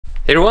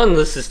Hey everyone,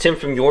 this is Tim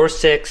from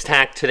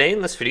YourSixTech. Today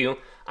in this video,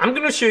 I'm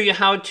going to show you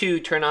how to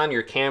turn on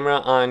your camera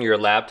on your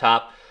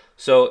laptop.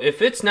 So if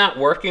it's not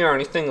working or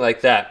anything like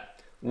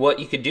that, what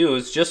you could do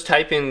is just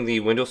type in the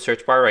Windows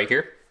search bar right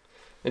here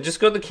and just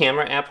go to the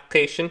camera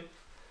application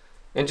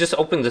and just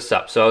open this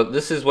up. So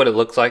this is what it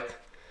looks like.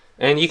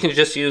 And you can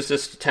just use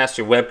this to test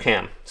your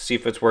webcam, see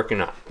if it's working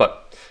or not.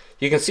 But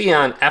you can see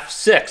on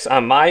F6,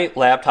 on my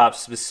laptop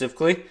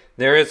specifically,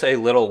 there is a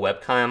little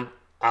webcam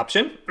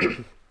option.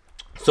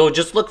 So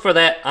just look for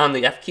that on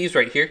the F keys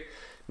right here.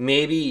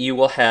 Maybe you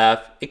will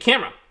have a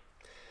camera.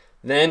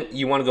 Then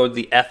you want to go to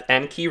the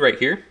FN key right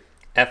here,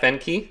 FN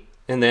key,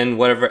 and then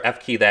whatever F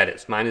key that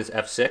is. Mine is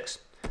F6.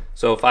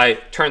 So if I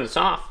turn this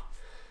off,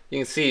 you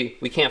can see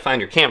we can't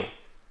find your camera.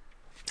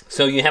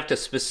 So you have to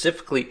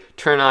specifically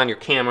turn on your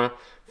camera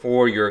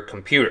for your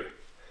computer.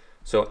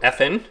 So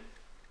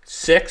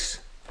FN6,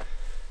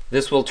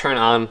 this will turn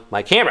on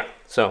my camera.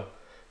 So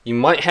you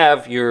might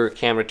have your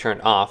camera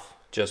turned off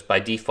just by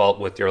default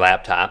with your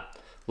laptop.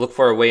 Look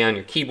for a way on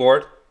your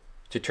keyboard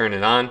to turn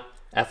it on.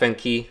 FN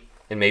key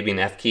and maybe an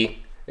F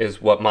key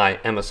is what my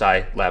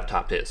MSI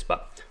laptop is.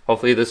 But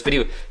hopefully this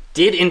video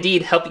did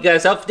indeed help you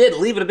guys out. If it did,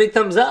 leave it a big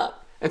thumbs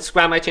up and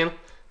subscribe to my channel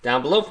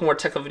down below for more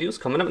tech videos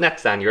coming up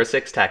next on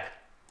YourSixTech.